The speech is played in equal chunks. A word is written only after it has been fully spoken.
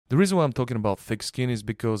The reason why I'm talking about thick skin is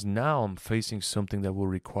because now I'm facing something that will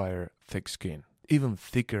require thick skin, even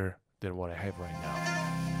thicker than what I have right now.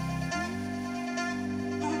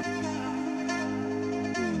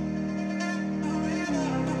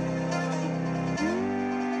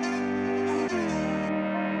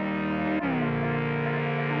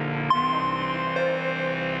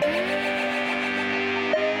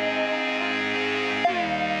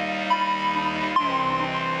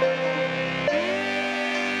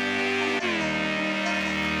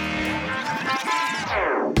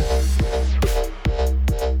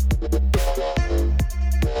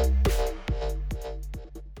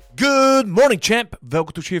 Good morning, champ.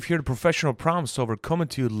 Welcome to Chief here, the professional problem solver, coming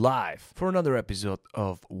to you live for another episode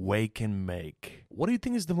of Wake and Make. What do you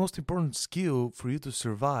think is the most important skill for you to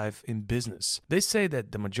survive in business? They say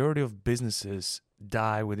that the majority of businesses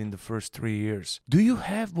die within the first 3 years. Do you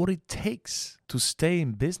have what it takes to stay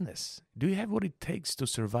in business? Do you have what it takes to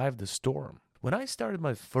survive the storm? When I started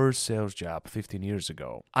my first sales job 15 years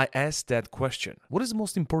ago, I asked that question. What is the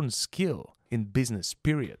most important skill in business,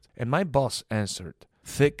 period? And my boss answered,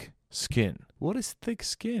 thick skin. What is thick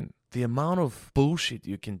skin? The amount of bullshit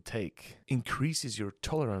you can take increases your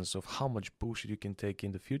tolerance of how much bullshit you can take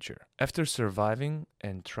in the future. After surviving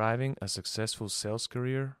and thriving a successful sales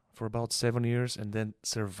career for about 7 years and then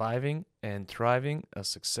surviving and thriving a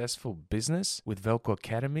successful business with Velco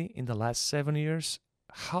Academy in the last 7 years,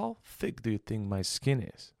 how thick do you think my skin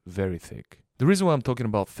is? Very thick. The reason why I'm talking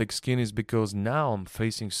about thick skin is because now I'm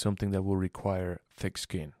facing something that will require thick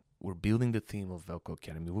skin. We're building the team of Velco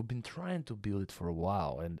Academy. We've been trying to build it for a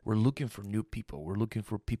while, and we're looking for new people. We're looking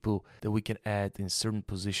for people that we can add in certain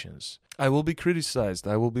positions. I will be criticized.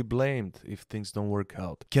 I will be blamed if things don't work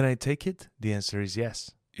out. Can I take it? The answer is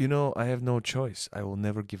yes. You know, I have no choice. I will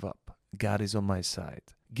never give up. God is on my side.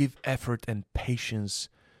 Give effort and patience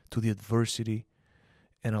to the adversity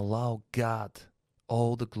and allow God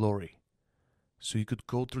all the glory. So you could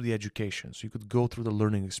go through the education, so you could go through the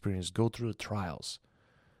learning experience, go through the trials,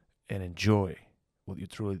 and enjoy what you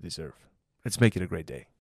truly deserve. Let's make it a great day.